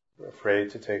 We're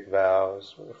afraid to take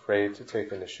vows, we're afraid to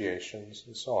take initiations,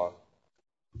 and so on.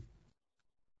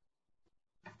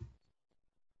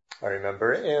 I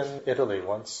remember in Italy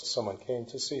once someone came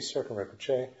to see Circum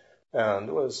Rinpoche and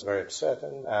was very upset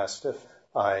and asked if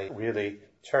I really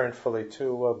turned fully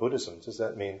to Buddhism. Does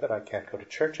that mean that I can't go to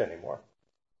church anymore?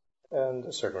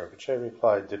 And Circum Rinpoche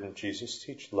replied, didn't Jesus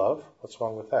teach love? What's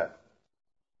wrong with that?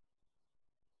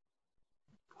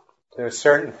 There are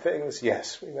certain things,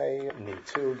 yes, we may need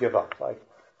to give up, like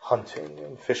hunting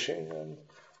and fishing and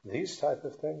these type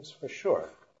of things, for sure.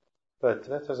 But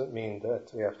that doesn't mean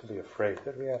that we have to be afraid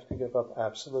that we have to give up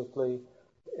absolutely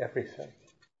everything.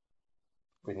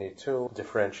 We need to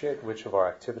differentiate which of our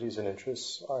activities and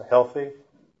interests are healthy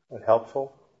and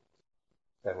helpful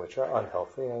and which are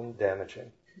unhealthy and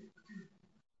damaging.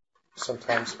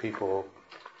 Sometimes people,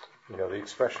 the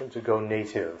expression to go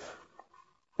native.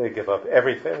 They give up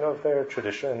everything of their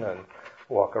tradition and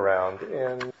walk around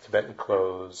in Tibetan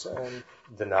clothes and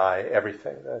deny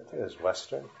everything that is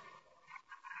Western.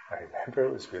 I remember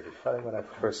it was really funny when I was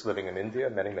first living in India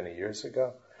many, many years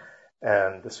ago.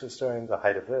 And this was during the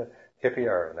height of the hippie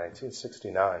era,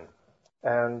 1969.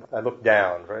 And I looked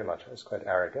down very much. I was quite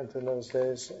arrogant in those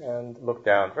days and looked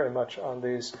down very much on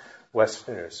these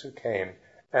Westerners who came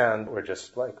and were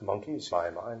just like monkeys, in my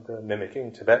mind,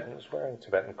 mimicking Tibetans, wearing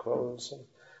Tibetan clothes and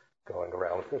going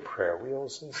around with their prayer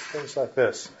wheels and things like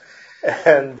this.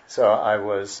 And so I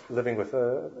was living with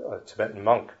a Tibetan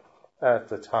monk at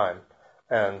the time,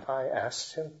 and I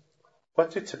asked him,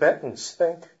 what do Tibetans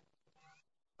think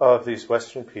of these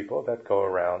Western people that go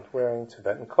around wearing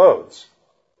Tibetan clothes?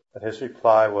 And his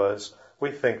reply was,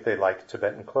 we think they like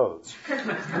Tibetan clothes.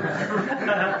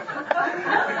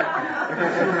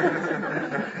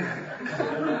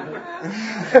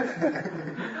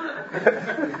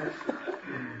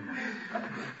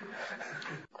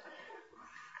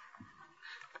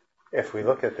 If we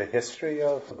look at the history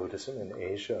of Buddhism in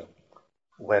Asia,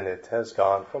 when it has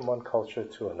gone from one culture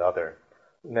to another,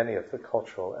 many of the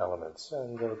cultural elements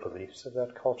and the beliefs of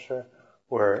that culture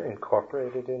were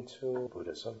incorporated into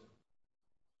Buddhism.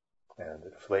 And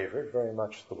it flavored very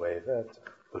much the way that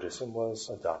Buddhism was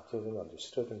adopted and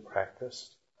understood and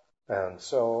practiced. And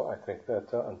so I think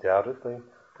that undoubtedly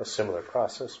a similar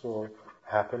process will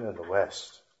happen in the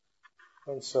West.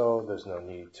 And so there's no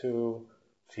need to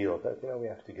feel that, we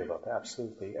have to give up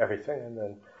absolutely everything and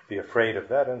then be afraid of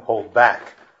that and hold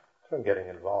back from getting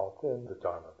involved in the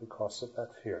Dharma because of that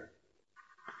fear.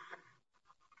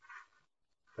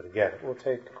 But again, it will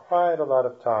take quite a lot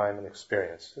of time and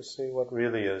experience to see what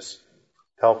really is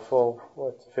helpful,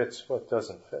 what fits, what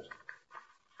doesn't fit.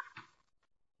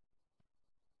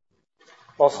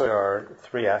 Also, there are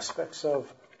three aspects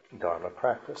of Dharma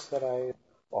practice that I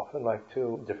often like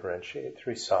to differentiate,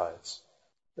 three sides.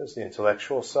 There's the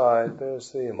intellectual side,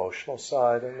 there's the emotional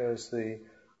side, and there's the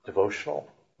devotional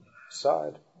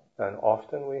side. And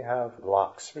often we have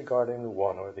blocks regarding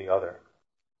one or the other.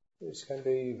 These can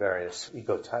be various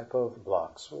ego type of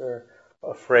blocks. We're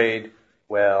afraid,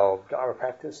 well, Dharma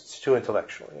practice is too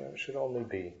intellectual. It should only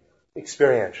be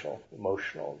experiential,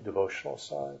 emotional, devotional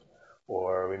side.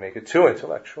 Or we make it too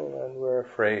intellectual and we're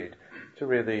afraid to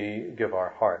really give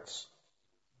our hearts.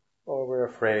 Or we're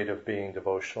afraid of being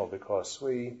devotional because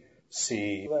we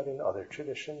see that in other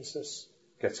traditions this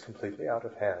gets completely out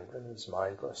of hand and is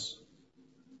mindless.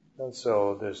 And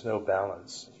so there's no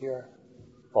balance here.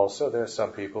 Also, there are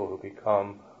some people who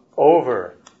become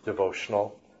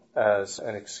over-devotional as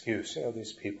an excuse.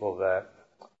 These people that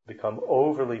become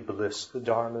overly blissed. The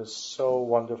Dharma is so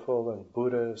wonderful and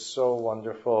Buddha is so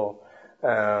wonderful.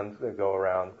 And they go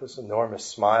around with this enormous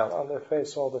smile on their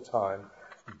face all the time,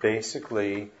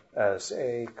 basically as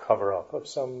a cover-up of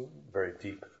some very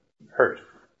deep hurt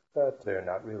that they're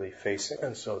not really facing.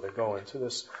 And so they go into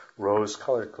this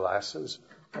rose-colored glasses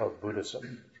of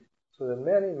Buddhism. So there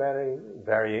are many, many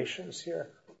variations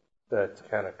here that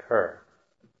can occur.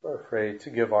 We're afraid to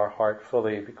give our heart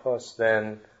fully because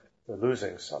then we're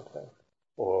losing something.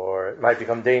 Or it might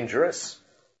become dangerous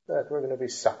that we're going to be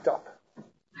sucked up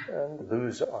and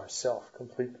lose ourselves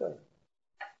completely.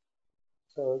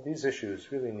 So these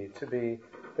issues really need to be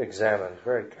examined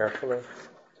very carefully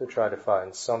to try to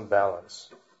find some balance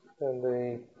in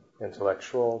the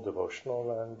intellectual,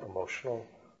 devotional, and emotional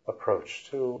approach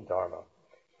to Dharma.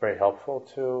 Very helpful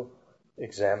to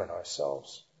examine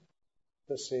ourselves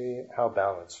to see how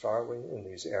balanced are we in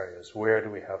these areas. Where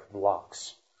do we have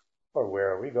blocks? Or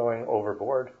where are we going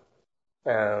overboard?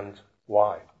 And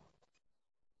why?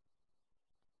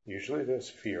 Usually there's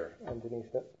fear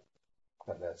underneath it,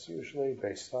 and that's usually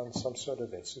based on some sort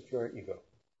of insecure ego.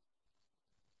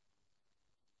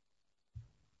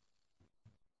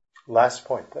 Last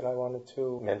point that I wanted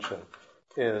to mention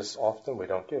is often we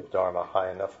don't give Dharma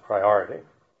high enough priority.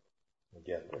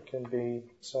 Again, there can be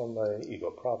some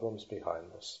ego problems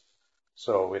behind this.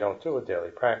 So we don't do a daily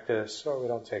practice, or we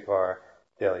don't take our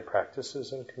daily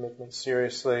practices and commitments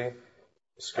seriously.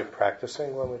 We skip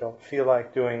practicing when we don't feel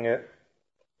like doing it.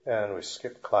 And we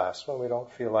skip class when we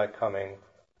don't feel like coming,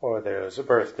 or there's a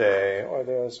birthday, or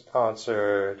there's a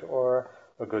concert, or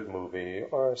a good movie,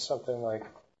 or something like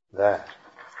that.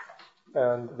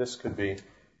 And this could be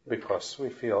because we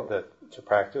feel that to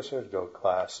practice or to go to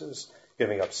class is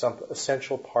giving up some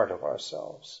essential part of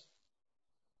ourselves.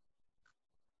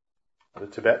 The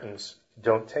Tibetans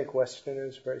don't take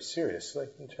Westerners very seriously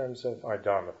in terms of our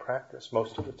Dharma practice.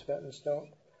 Most of the Tibetans don't.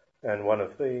 And one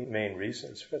of the main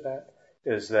reasons for that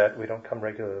is that we don't come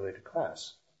regularly to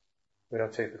class. We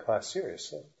don't take the class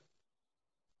seriously.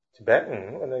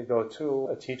 Tibetan, when they go to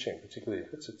a teaching, particularly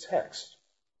if it's a text,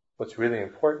 what's really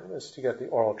important is to get the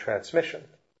oral transmission.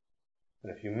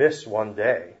 And if you miss one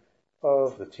day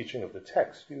of the teaching of the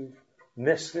text, you've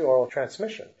missed the oral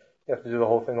transmission. You have to do the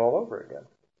whole thing all over again.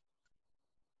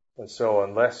 And so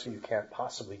unless you can't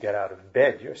possibly get out of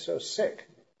bed, you're so sick,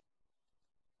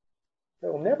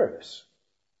 you'll never miss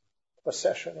a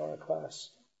session or a class.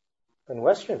 And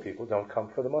Western people don't come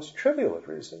for the most trivial of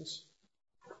reasons.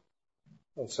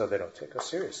 And so they don't take us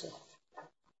seriously.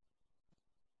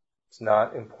 It's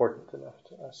not important enough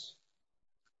to us.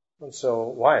 And so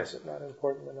why is it not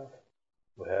important enough?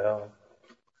 Well,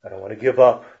 I don't want to give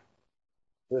up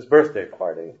this birthday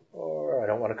party, or I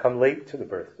don't want to come late to the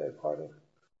birthday party.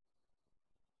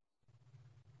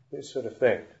 These sort of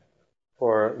things.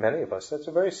 For many of us, that's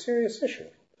a very serious issue.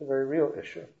 It's a very real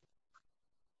issue.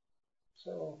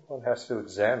 So one has to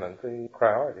examine the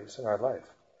priorities in our life.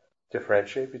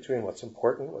 Differentiate between what's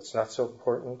important, what's not so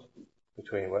important,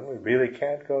 between when we really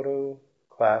can't go to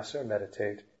class or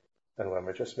meditate, and when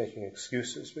we're just making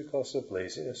excuses because of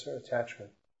laziness or attachment.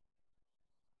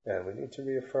 And we need to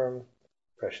reaffirm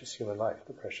precious human life,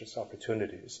 the precious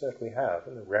opportunities that we have,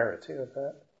 and the rarity of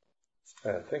that,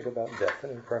 and think about death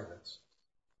and impermanence.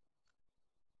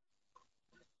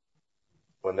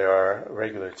 When there are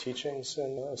regular teachings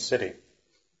in a city,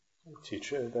 a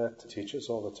teacher that teaches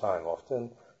all the time,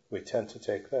 often we tend to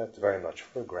take that very much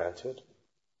for granted,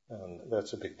 and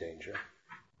that's a big danger.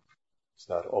 It's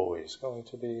not always going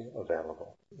to be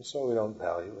available, so we don't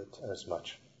value it as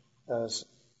much as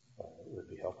would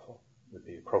be helpful, would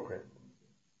be appropriate.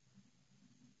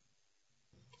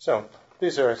 So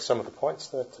these are some of the points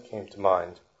that came to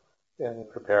mind in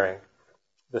preparing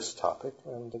this topic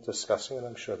and discussing it.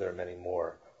 I'm sure there are many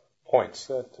more points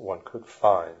that one could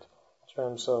find in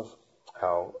terms of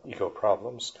how ego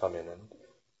problems come in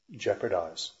and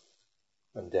jeopardize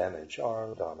and damage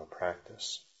our Dharma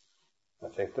practice. I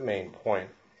think the main point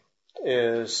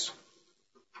is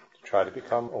to try to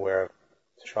become aware,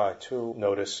 to try to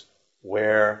notice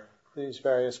where these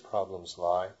various problems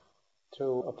lie,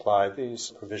 to apply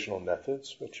these provisional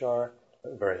methods, which are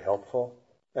very helpful,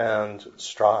 and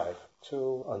strive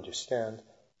to understand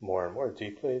more and more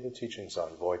deeply the teachings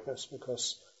on voidness,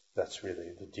 because that's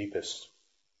really the deepest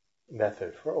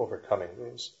method for overcoming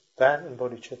these. That and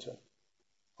bodhicitta.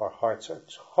 Our hearts are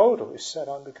totally set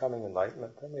on becoming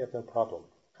enlightenment, then we have no problem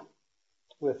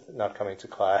with not coming to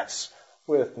class,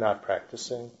 with not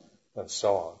practicing, and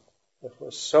so on. If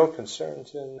we're so concerned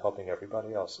in helping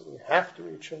everybody else that we have to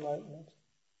reach enlightenment,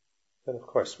 then of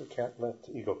course we can't let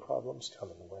ego problems come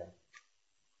in the way.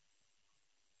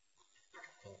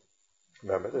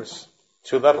 Remember, there's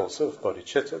two levels of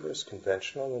bodhicitta. There's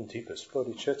conventional and deepest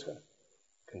bodhicitta.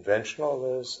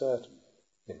 Conventional is that,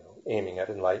 aiming at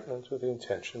enlightenment with the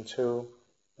intention to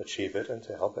achieve it and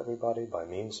to help everybody by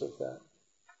means of that,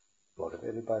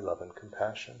 motivated by love and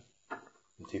compassion.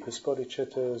 And deepest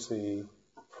bodhicitta is the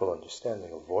full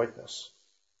understanding of voidness.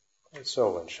 And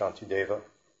so when Shantideva,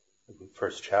 the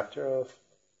first chapter of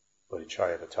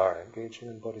Bodhicharyavatara, engaging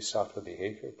in bodhisattva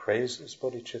behavior, praises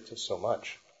bodhicitta so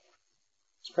much,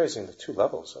 he's praising the two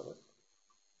levels of it.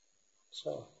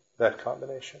 So that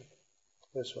combination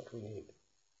is what we need.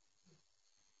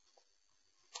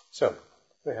 So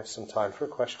we have some time for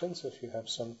questions, if you have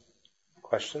some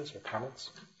questions or comments.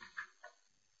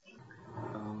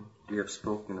 You have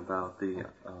spoken about the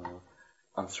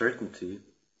uncertainty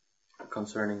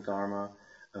concerning Dharma.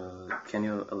 Can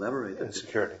you elaborate?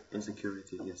 Insecurity.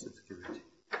 Insecurity, yes, insecurity.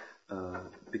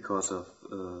 Because of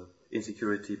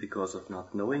insecurity because of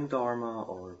not knowing Dharma,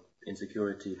 or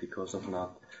insecurity because of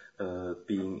not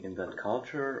being in that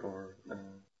culture, or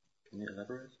can you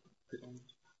elaborate a bit on this?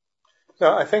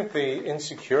 No, I think the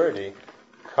insecurity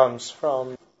comes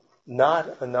from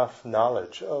not enough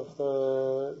knowledge of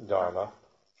the Dharma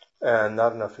and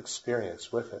not enough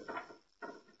experience with it,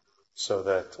 so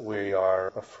that we are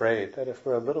afraid that if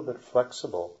we're a little bit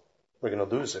flexible, we're going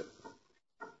to lose it.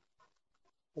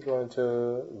 We're going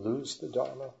to lose the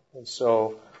Dharma. And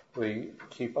so we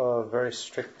keep a very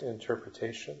strict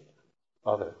interpretation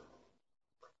of it.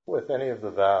 With any of the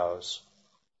vows,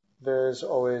 there's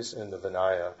always in the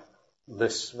Vinaya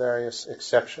lists various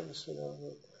exceptions,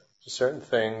 to certain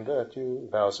thing that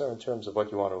vows are in terms of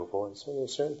what you want to avoid. So there are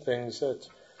certain things that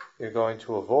you're going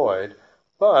to avoid,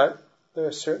 but there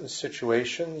are certain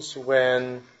situations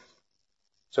when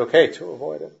it's okay to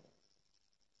avoid it.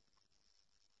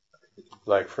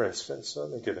 Like, for instance,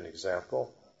 let me give an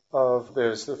example of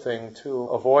there's the thing to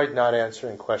avoid not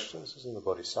answering questions, as in the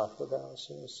Bodhisattva vows.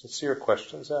 Sincere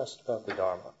questions asked about the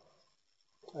Dharma.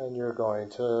 And you're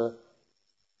going to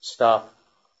stop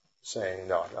saying,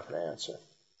 no, I'm not going to answer.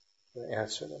 I'm going to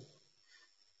answer them.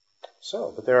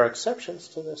 So, but there are exceptions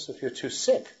to this. If you're too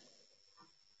sick,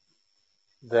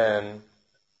 then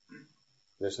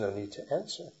there's no need to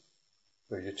answer.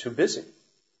 Or you're too busy.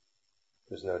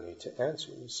 There's no need to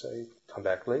answer. You say, come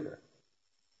back later.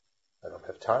 I don't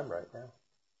have time right now.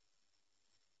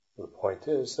 The point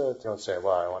is that you don't say,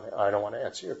 well, I don't want to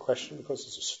answer your question because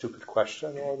it's a stupid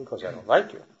question, or because I don't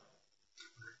like you,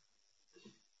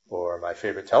 or my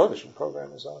favorite television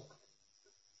program is on.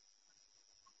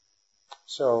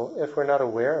 So if we're not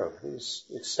aware of these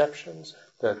exceptions,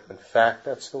 that in fact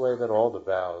that's the way that all the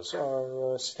vows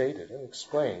are stated and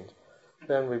explained,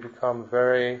 then we become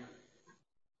very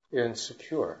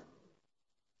insecure.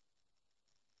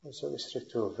 And so we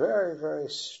stick to a very, very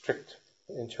strict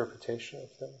interpretation of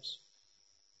things.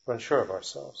 We're unsure of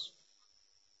ourselves.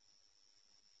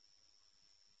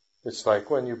 It's like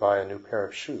when you buy a new pair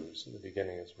of shoes. In the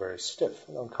beginning it's very stiff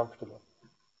and uncomfortable.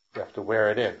 You have to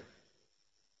wear it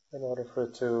in order for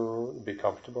it to be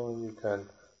comfortable, and you can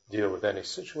deal with any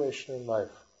situation in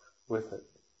life with it.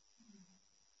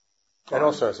 And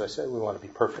also, as I said, we want to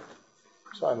be perfect.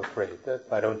 So I'm afraid that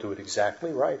if I don't do it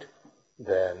exactly right,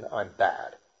 then I'm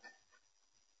bad.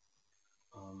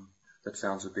 That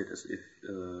sounds a bit as if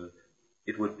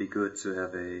it would be good to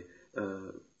have a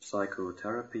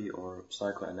psychotherapy or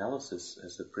psychoanalysis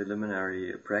as a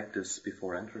preliminary practice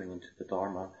before entering into the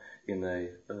Dharma in a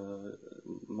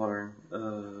modern,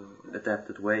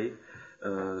 adapted way.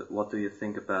 What do you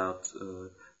think about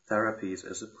therapies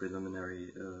as a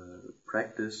preliminary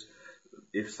practice?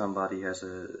 If somebody has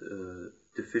a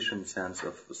deficient sense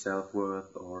of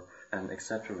self-worth or an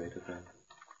exaggerated one.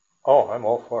 Oh, I'm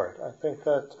all for it. I think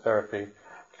that therapy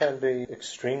can be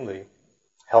extremely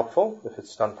helpful if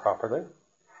it's done properly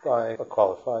by a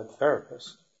qualified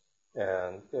therapist.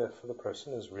 And if the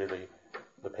person is really,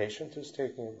 the patient is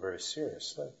taking it very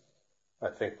seriously. I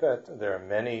think that there are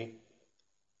many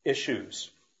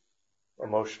issues,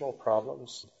 emotional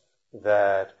problems,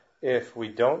 that if we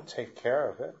don't take care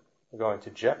of it, we're going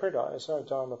to jeopardize our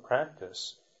Dharma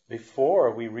practice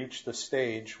before we reach the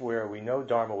stage where we know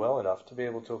Dharma well enough to be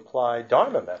able to apply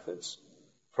Dharma methods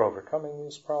for overcoming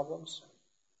these problems.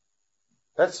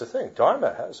 That's the thing.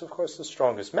 Dharma has, of course, the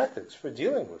strongest methods for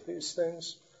dealing with these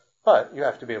things, but you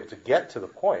have to be able to get to the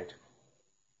point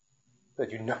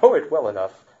that you know it well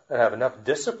enough and have enough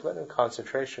discipline and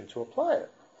concentration to apply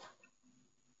it.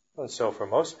 And so for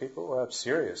most people who have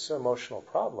serious emotional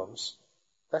problems,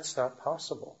 that's not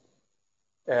possible.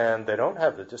 And they don't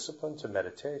have the discipline to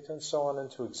meditate and so on and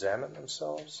to examine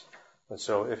themselves. And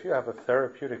so if you have a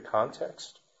therapeutic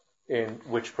context in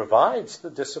which provides the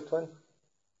discipline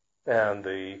and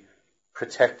the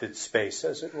protected space,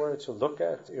 as it were, to look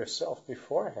at yourself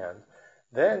beforehand,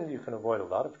 then you can avoid a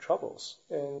lot of troubles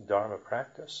in Dharma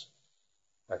practice.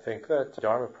 I think that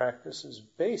Dharma practice is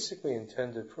basically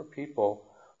intended for people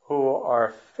who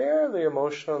are fairly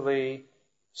emotionally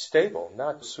stable,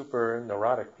 not super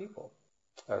neurotic people.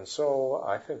 And so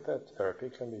I think that therapy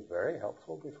can be very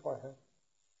helpful beforehand.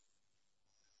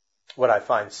 What I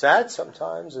find sad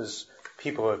sometimes is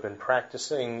people who have been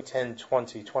practicing 10,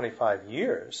 20, 25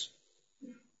 years,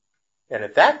 and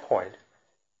at that point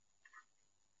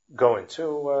go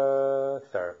into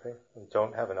therapy and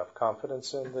don't have enough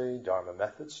confidence in the Dharma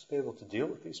methods to be able to deal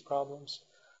with these problems.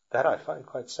 That I find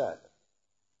quite sad.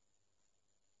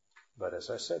 But as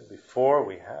I said, before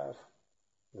we have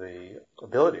the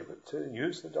ability to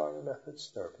use the Dharma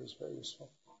methods, therapy is very useful.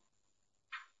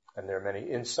 And there are many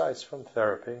insights from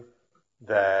therapy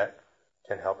that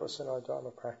can help us in our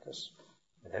Dharma practice,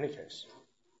 in any case.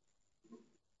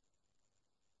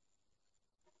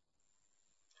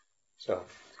 So,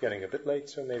 it's getting a bit late,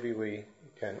 so maybe we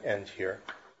can end here.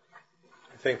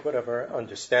 I think whatever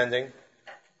understanding,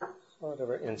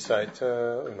 whatever insight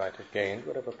we might have gained,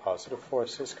 whatever positive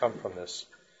forces come from this,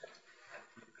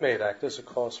 may it act as a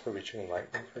cause for reaching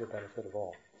enlightenment for the benefit of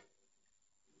all.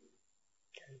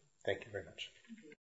 Okay. Thank you very much.